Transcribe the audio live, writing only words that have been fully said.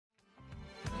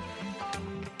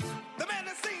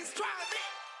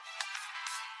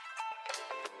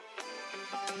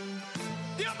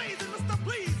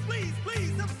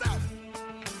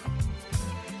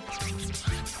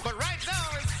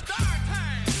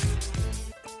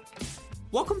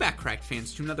Welcome back, Cracked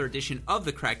fans, to another edition of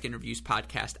the Cracked Interviews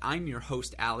podcast. I'm your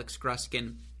host, Alex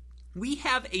Gruskin. We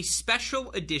have a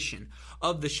special edition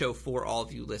of the show for all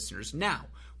of you listeners. Now,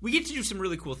 we get to do some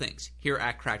really cool things here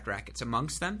at Cracked Racquets.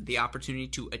 Amongst them, the opportunity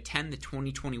to attend the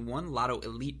 2021 Lotto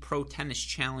Elite Pro Tennis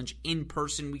Challenge in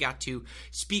person. We got to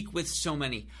speak with so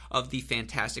many of the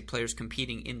fantastic players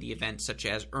competing in the event, such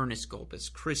as Ernest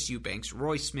Gulbis, Chris Eubanks,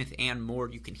 Roy Smith, and more.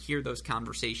 You can hear those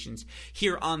conversations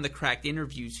here on the Cracked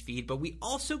Interviews feed. But we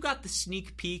also got the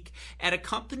sneak peek at a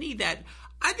company that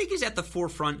I think is at the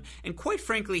forefront and quite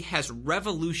frankly has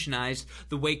revolutionized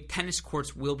the way tennis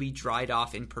courts will be dried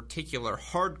off, in particular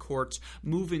hard courts,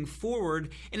 moving forward.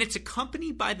 And it's a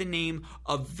company by the name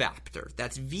of Vaptor.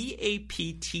 That's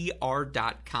VAPTR.com.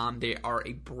 They are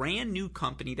a brand new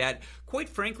company that quite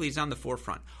frankly is on the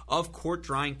forefront of court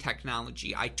drying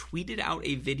technology. I tweeted out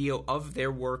a video of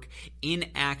their work in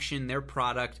action, their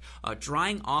product,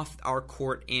 drying off our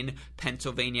court in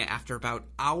Pennsylvania after about an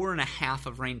hour and a half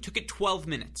of rain. It took it 12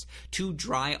 minutes to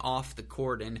dry off the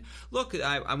court. And look,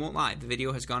 I won't lie, the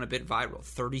video has gone a bit viral.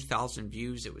 30,000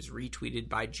 views. It was retweeted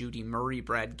by Judy Murray,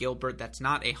 Brad Gilbert. That's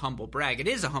not a humble brag. It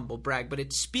is a humble brag, but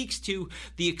it speaks to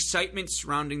the excitement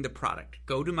surrounding the product.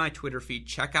 Go to my Twitter feed,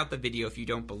 check out the video if you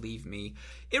don't believe me.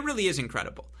 It really is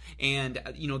incredible. And,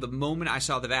 the moment I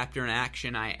saw the Vaptor in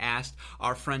action, I asked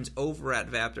our friends over at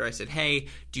Vaptor, I said, hey,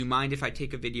 do you mind if I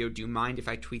take a video? Do you mind if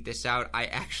I tweet this out? I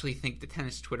actually think the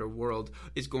tennis Twitter world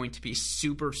is going to be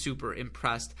super, super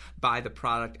impressed by the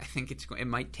product. I think it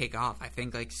might take off. I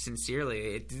think,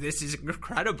 sincerely, this is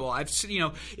incredible.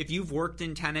 If you've worked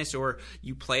in tennis or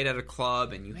you played at a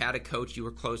club and you had a coach you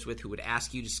were close with who would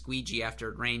ask you to squeegee after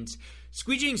it rains,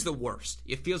 squeegeeing's the worst.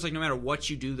 It feels like no matter what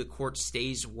you do, the court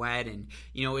stays wet, and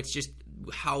it's just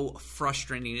how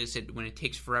frustrating it is when it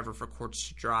takes forever for courts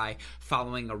to dry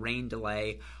following a rain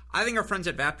delay. I think our friends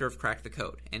at Vaptor have cracked the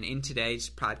code, and in today's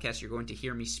podcast, you're going to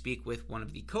hear me speak with one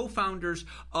of the co-founders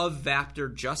of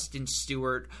Vaptor, Justin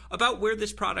Stewart, about where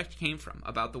this product came from,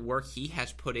 about the work he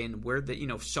has put in, where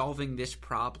solving this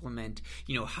problem, and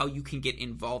how you can get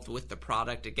involved with the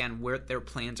product. Again, where their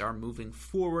plans are moving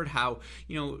forward, how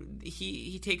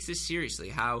he takes this seriously,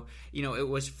 how it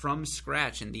was from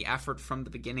scratch and the effort from the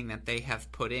beginning that they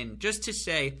have put in. Just to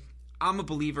say, I'm a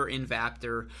believer in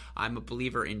Vaptor. I'm a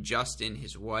believer in Justin,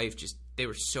 his wife. They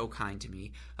were so kind to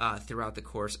me throughout the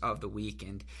course of the week.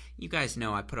 And you guys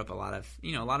know I put up a lot of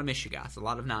mishigas, a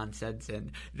lot of nonsense,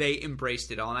 and they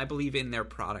embraced it all. And I believe in their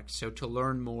product. So to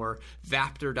learn more,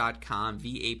 Vaptor.com,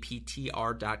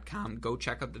 VAPTR.com. Go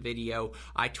check out the video.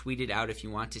 I tweeted out if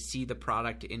you want to see the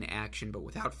product in action. But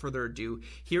without further ado,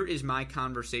 here is my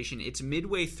conversation. It's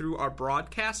midway through our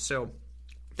broadcast, so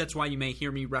that's why you may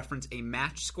hear me reference a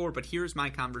match score, but here's my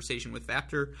conversation with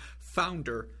Vaptor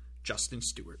founder Justin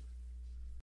Stewart.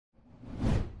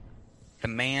 The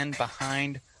man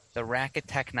behind the racket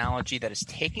technology that is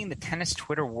taking the tennis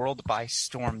Twitter world by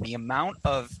storm. The amount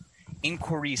of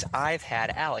inquiries I've had,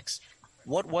 Alex,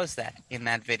 what was that in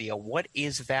that video? What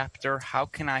is Vaptor? How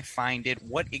can I find it?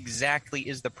 What exactly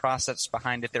is the process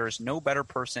behind it? There is no better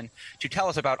person to tell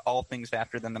us about all things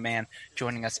Vaptor than the man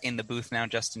joining us in the booth now,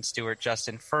 Justin Stewart.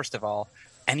 Justin, first of all,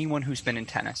 anyone who's been in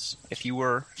tennis, if you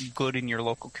were good in your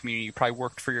local community, you probably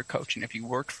worked for your coach. And if you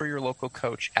worked for your local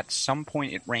coach, at some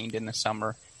point it rained in the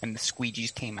summer and the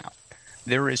squeegees came out.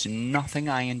 There is nothing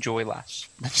I enjoy less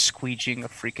than squeegeeing a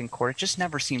freaking court. It just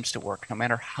never seems to work. No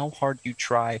matter how hard you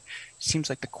try, it seems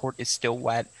like the court is still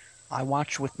wet. I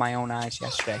watched with my own eyes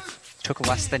yesterday. It took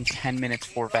less than 10 minutes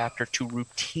for Vaptor to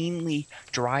routinely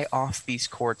dry off these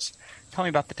courts. Tell me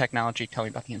about the technology. Tell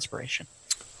me about the inspiration.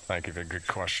 Thank you for good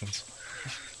questions.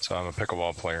 So I'm a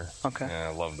pickleball player. Okay. And I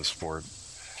love the sport.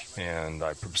 And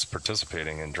I was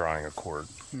participating in drying a court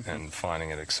and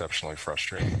finding it exceptionally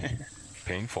frustrating.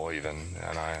 Painful even,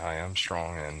 and I am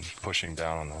strong, and pushing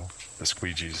down on the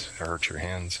squeegees hurt your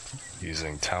hands,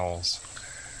 using towels.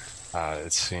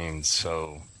 It seemed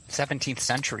so 17th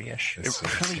century-ish.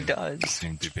 It really does. It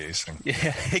seemed debasing.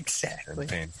 Yeah, exactly. And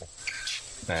painful.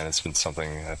 And it's been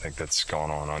something I think that's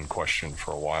gone on unquestioned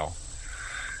for a while.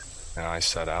 And I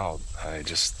set out, I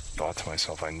just thought to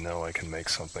myself, I know I can make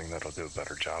something that'll do a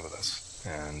better job of this.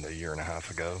 And a year and a half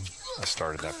ago, I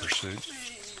started that pursuit.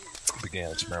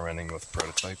 Began experimenting with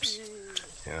prototypes,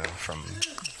 from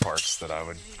parts that I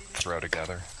would throw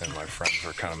together, and my friends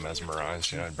were kind of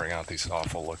mesmerized. I'd bring out these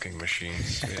awful-looking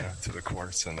machines, to the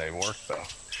courts, and they worked though.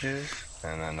 Yeah.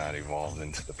 And then that evolved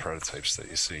into the prototypes that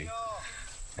you see,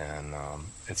 and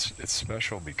it's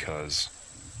special because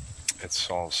it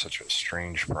solves such a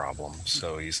strange problem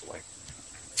so easily.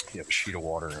 You have a sheet of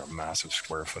water in a massive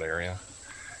square foot area,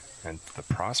 And the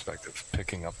prospect of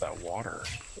picking up that water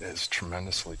is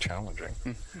tremendously challenging.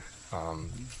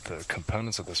 The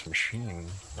components of this machine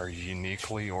are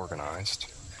uniquely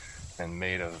organized and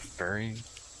made of very,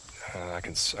 I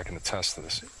can attest to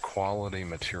this, quality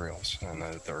materials, and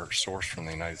they're sourced from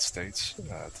the United States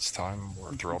at this time.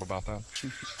 We're thrilled about that.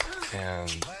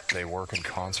 And they work in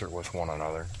concert with one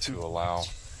another to allow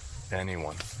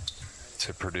anyone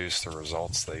to produce the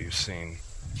results that you've seen.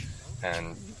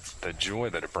 And the joy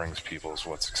that it brings people is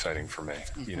what's exciting for me.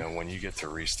 You know, when you get to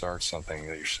restart something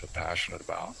that you're so passionate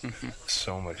about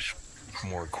so much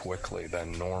more quickly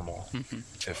than normal,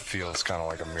 it feels kind of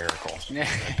like a miracle.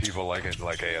 And people like it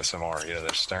like ASMR. You know,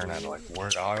 they're staring at it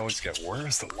like, I always get,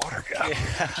 where's the water gap?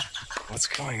 What's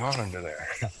going on under there?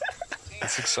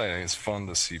 It's exciting. It's fun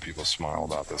to see people smile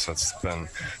about this. This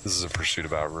is a pursuit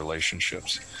about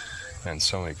relationships. And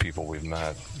so many people we've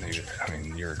met, I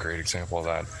mean, you're a great example of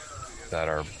that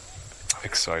are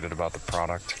excited about the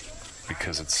product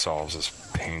because it solves this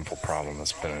painful problem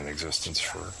that's been in existence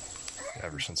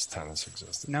ever since tennis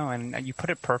existed. No, and you put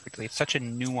it perfectly. It's such a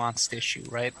nuanced issue,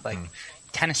 right? Like,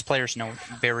 tennis players know it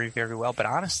very, very well. But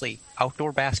honestly,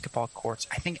 outdoor basketball courts,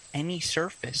 I think any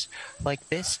surface like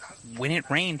this, when it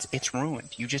rains, it's ruined.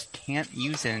 You just can't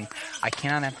use it. And I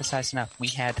cannot emphasize enough. We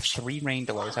had 3 rain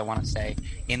delays, I want to say,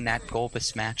 in that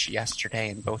Golbis match yesterday,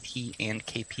 and both he and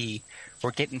KP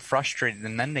were getting frustrated.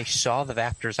 And then they saw the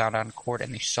Vaptors out on court,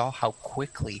 and they saw how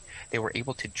quickly they were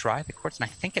able to dry the courts. And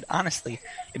I think it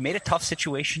made a tough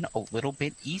situation a little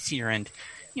bit easier. And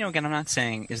you know, again, I'm not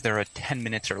saying is there a 10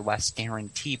 minutes or less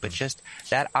guarantee, but just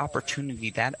that opportunity,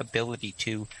 that ability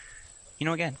to, you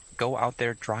know, again, go out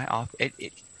there, dry off.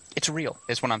 It's real,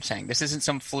 is what I'm saying. This isn't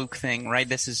some fluke thing, right?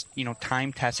 This is, you know,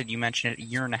 time tested. You mentioned it,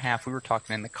 1.5 years. We were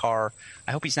talking in the car.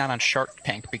 I hope he's not on Shark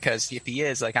Tank, because if he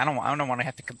is, like, I don't want to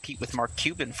have to compete with Mark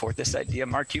Cuban for this idea.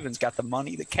 Mark Cuban's got the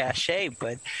money, the cachet,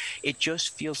 but it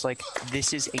just feels like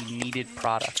this is a needed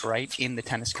product, right, in the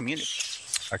tennis community.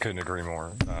 I couldn't agree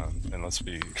more. And let's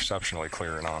be exceptionally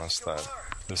clear and honest that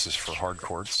this is for hard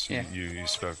courts. Yeah. You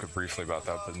spoke briefly about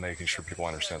that, but making sure people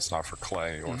understand it's not for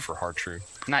clay or for Har-Tru.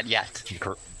 Not yet.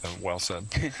 Well said.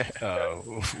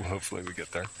 Hopefully we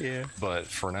get there. Yeah. But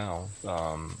for now,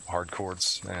 hard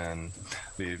courts, and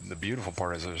the beautiful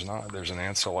part is there's an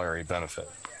ancillary benefit.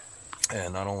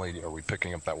 And not only are we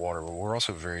picking up that water, but we're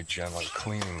also very gently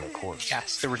cleaning the courts.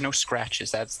 Yes, there were no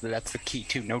scratches. That's the key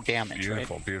too. No damage.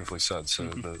 Beautiful, right? Beautifully said. So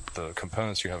the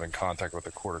components you have in contact with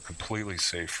the court are completely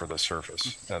safe for the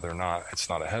surface. They're not. It's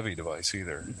not a heavy device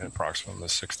either. Approximately the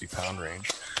 60-pound range.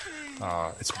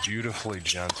 It's beautifully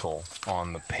gentle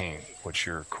on the paint, which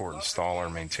your court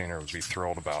installer, maintainer would be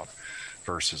thrilled about,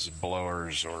 versus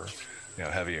blowers or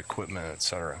heavy equipment,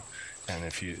 etc.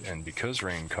 And because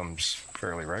rain comes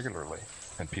fairly regularly,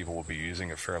 and people will be using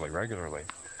it fairly regularly,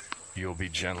 you'll be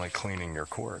gently cleaning your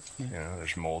court.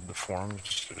 There's mold that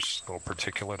forms, there's little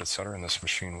particulate, etc. And this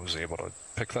machine was able to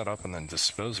pick that up and then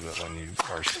dispose of it when you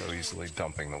are so easily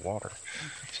dumping the water.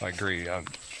 So I agree.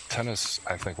 Tennis,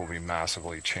 I think, will be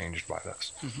massively changed by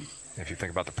this. If you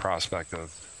think about the prospect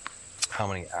of how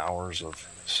many hours of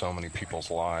so many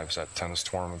people's lives at tennis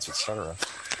tournaments, etc.,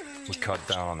 would cut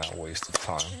down on that wasted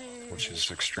time, which is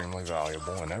extremely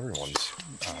valuable in everyone's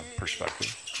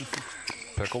perspective.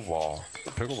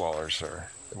 Pickleballers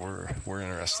we're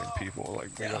interesting people.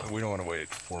 Like we don't want to wait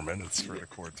 4 minutes for the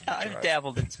court to be dry. I've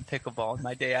dabbled in some pickleball in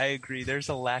my day. I agree. There's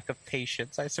a lack of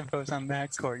patience, I suppose, on that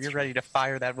court. You're ready to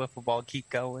fire that wiffle ball, keep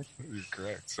going. You're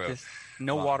correct. So just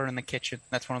no water in the kitchen.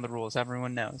 That's one of the rules.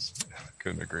 Everyone knows.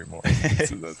 Couldn't agree more.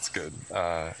 So that's good.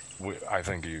 I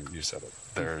think you said it.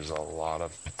 There's a lot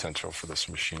of potential for this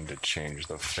machine to change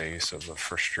the face of the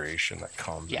frustration that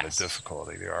comes, and the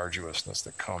difficulty, the arduousness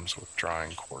that comes with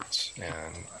drying courts.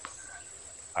 And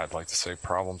I'd like to say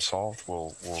problem solved.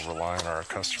 We'll rely on our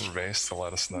customer base to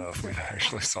let us know if we've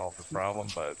actually solved the problem.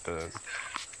 But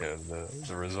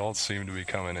the results seem to be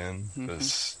coming in.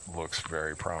 This looks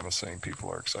very promising.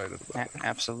 People are excited about it.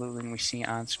 Absolutely. And we see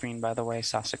on screen, by the way,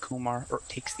 Sasa Kumar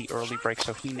takes the early break,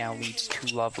 so he now leads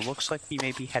 2-love. Looks like we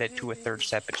may be headed to a third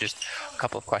set, but just a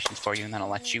couple of questions for you, and then I'll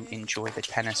let you enjoy the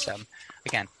tennis.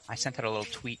 Again, I sent out a little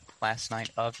tweet last night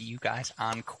of you guys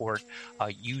on court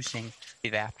using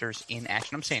the Vaptors in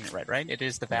action. I'm saying it right? It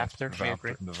is the Vaptor.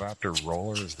 The Vaptor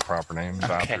Roller is the proper name. Okay.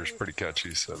 Vaptor is pretty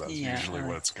catchy, so that's usually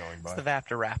what it's going by. It's the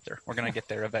Vaptor Raptor. We're going to get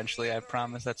there eventually, I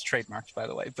promise. That's trademarked, by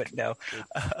the way. But no,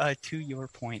 to your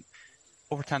point,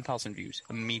 over 10,000 views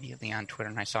immediately on Twitter,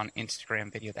 and I saw an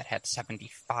Instagram video that had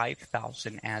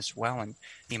 75,000 as well. And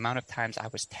the amount of times I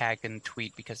was tagged in the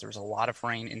tweet, because there was a lot of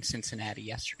rain in Cincinnati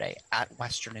yesterday, at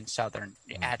Western and Southern,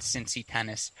 at Cincy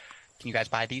Tennis, can you guys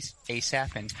buy these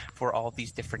ASAP? And for all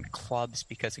these different clubs,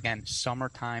 because again,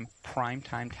 summertime, prime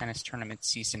time tennis tournament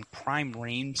season, prime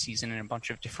rain season in a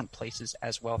bunch of different places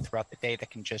as well throughout the day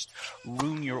that can just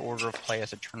ruin your order of play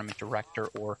as a tournament director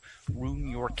or ruin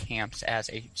your camps as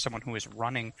someone who is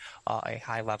running a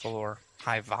high level or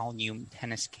high volume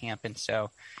tennis camp. And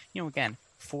so, again,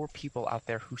 for people out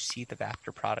there who see the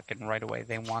Vaptor product and right away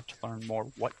they want to learn more,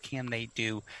 what can they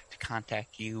do to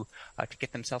contact you to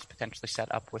get themselves potentially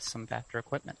set up with some Vaptor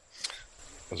equipment?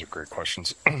 Those are great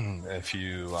questions. If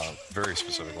you very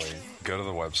specifically go to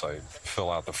the website, fill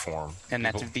out the form. And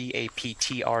that's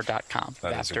VAPTR.com,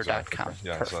 Vaptor.com. Exactly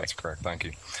yeah, Perfect. So that's correct. Thank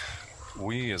you.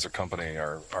 We as a company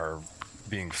are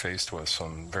being faced with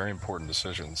some very important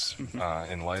decisions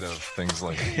in light of things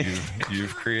like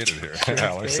you've created here,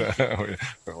 Alex. We have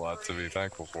a lot to be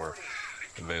thankful for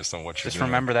based on what you're doing. Just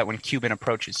remember that when Cuban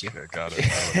approaches you. Okay, got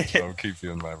it. I'll keep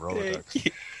you in my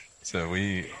Rolodex. So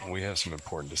we have some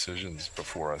important decisions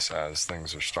before us as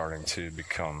things are starting to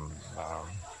become,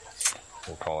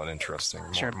 we'll call it interesting.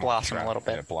 Sure, blossom a little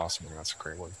bit. Yeah, blossoming, that's a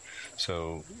great word.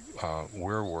 So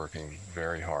we're working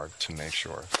very hard to make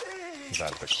sure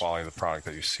that the quality of the product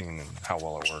that you've seen and how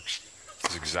well it works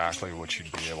is exactly what you'd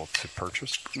be able to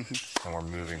purchase. And we're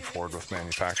moving forward with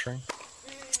manufacturing.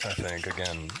 I think,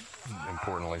 again,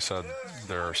 importantly said,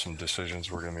 there are some decisions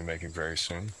we're going to be making very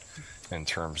soon in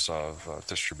terms of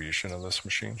distribution of this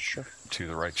machine to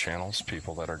the right channels,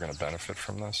 people that are going to benefit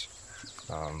from this.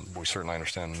 We certainly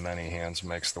understand many hands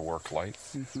makes the work light.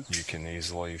 You can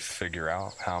easily figure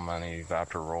out how many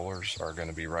Vaptor rollers are going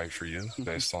to be right for you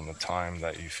based on the time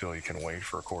that you feel you can wait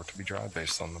for a court to be dry,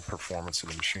 based on the performance of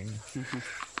the machine.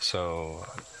 So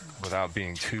without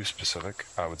being too specific,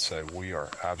 I would say we are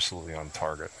absolutely on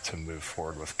target to move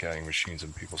forward with getting machines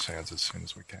in people's hands as soon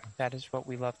as we can. That is what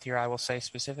we love to hear. I will say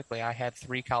specifically, I had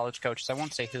 3 college coaches. I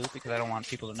won't say who because I don't want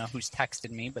people to know who's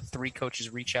texted me, but 3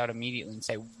 coaches reach out immediately and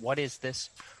say, what is this?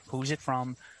 Who's it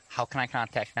from? How can I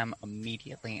contact them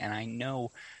immediately? And I know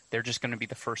they're just going to be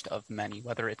the first of many,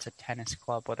 whether it's a tennis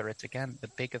club, whether it's, again, the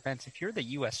big events. If you're the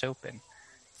U.S. Open,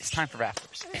 it's time for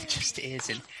Vaptors. It just is.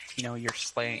 And,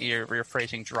 you're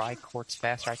phrasing dry courts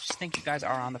faster. I just think you guys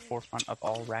are on the forefront of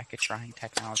all racket drying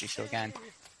technology. So, again,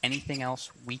 anything else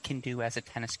we can do as a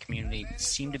tennis community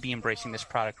seem to be embracing this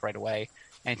product right away.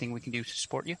 Anything we can do to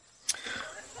support you?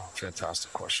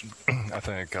 Fantastic question. I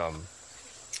think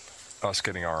us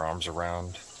getting our arms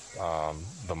around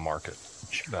the market,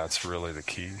 that's really the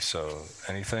key. So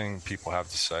anything people have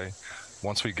to say,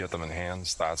 once we get them in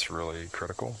hands, that's really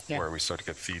critical, where we start to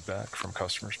get feedback from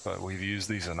customers. But we've used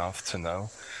these enough to know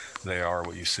they are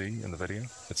what you see in the video.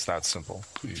 It's that simple.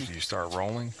 You start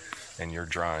rolling and you're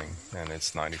drying, and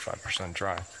it's 95%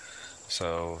 dry.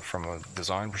 So from a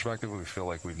design perspective, we feel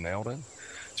like we've nailed it.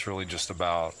 It's really just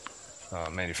about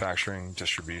manufacturing,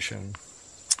 distribution,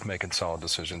 making solid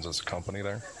decisions as a company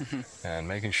there, and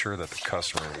making sure that the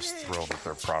customer is thrilled with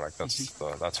their product.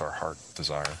 That's our heart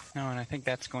desire. No, and I think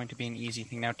that's going to be an easy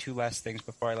thing. Now, 2 last things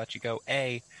before I let you go.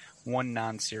 One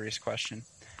non-serious question.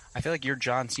 I feel like you're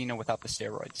John Cena without the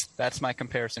steroids. That's my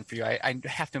comparison for you. I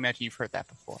have to imagine you've heard that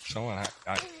before. Someone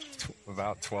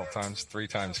about 12 times, 3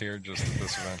 times here just at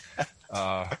this event.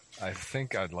 I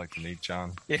think I'd like to meet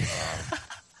John.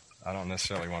 I don't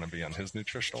necessarily want to be on his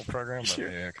nutritional program, but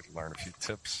maybe I could learn a few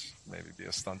tips, maybe be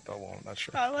a stunt double. I'm not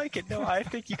sure. I like it. No, I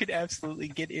think you could absolutely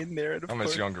get in there. And I'm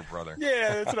his younger brother.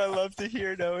 Yeah, that's what I love to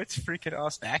hear. No, it's freaking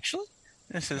awesome. Actually,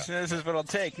 this is what I'll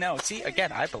take. No, see,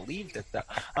 again, I believed it, though.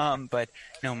 But,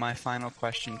 no, my final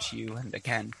question to you, and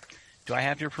again, do I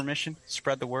have your permission to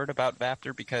spread the word about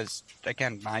Vaptor? Because,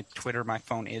 again, my Twitter, my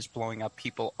phone is blowing up.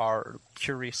 People are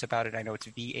curious about it. I know it's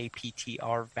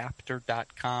VAPTR,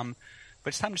 Vaptor.com. But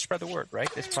it's time to spread the word,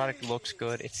 right? This product looks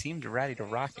good. It seems ready to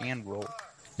rock and roll.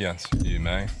 Yes, you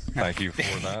may. Thank you for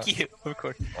that. Thank you, of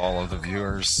course. All of the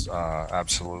viewers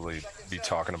absolutely be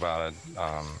talking about it.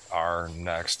 Our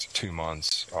next 2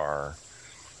 months are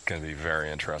going to be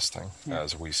very interesting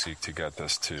as we seek to get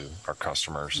this to our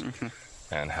customers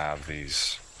and have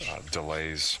these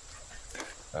delays.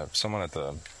 Someone at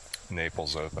the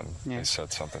Naples Open, they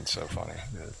said something so funny.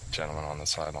 The gentleman on the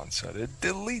sideline said, "It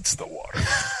deletes the water."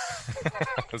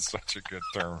 That's such a good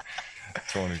term,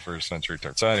 21st century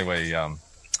term. So anyway,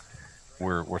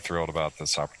 we're thrilled about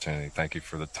this opportunity. Thank you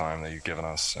for the time that you've given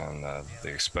us and the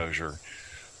exposure.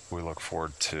 We look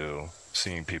forward to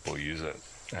seeing people use it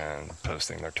and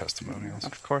posting their testimonials.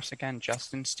 Of course, again,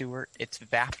 Justin Stewart. It's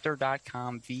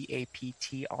Vaptor.com,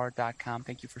 VAPTR.com.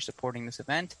 Thank you for supporting this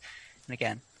event. And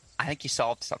again, I think you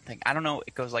solved something. I don't know.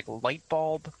 It goes like light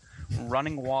bulb,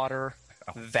 running water,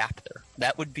 Vaptor.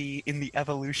 That would be in the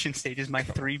evolution stages, my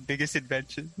 3 biggest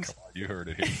inventions. You heard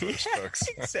it here first, folks.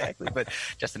 Exactly. But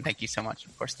Justin, thank you so much.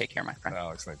 Of course, take care, my friend.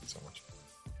 Alex, thank you so much.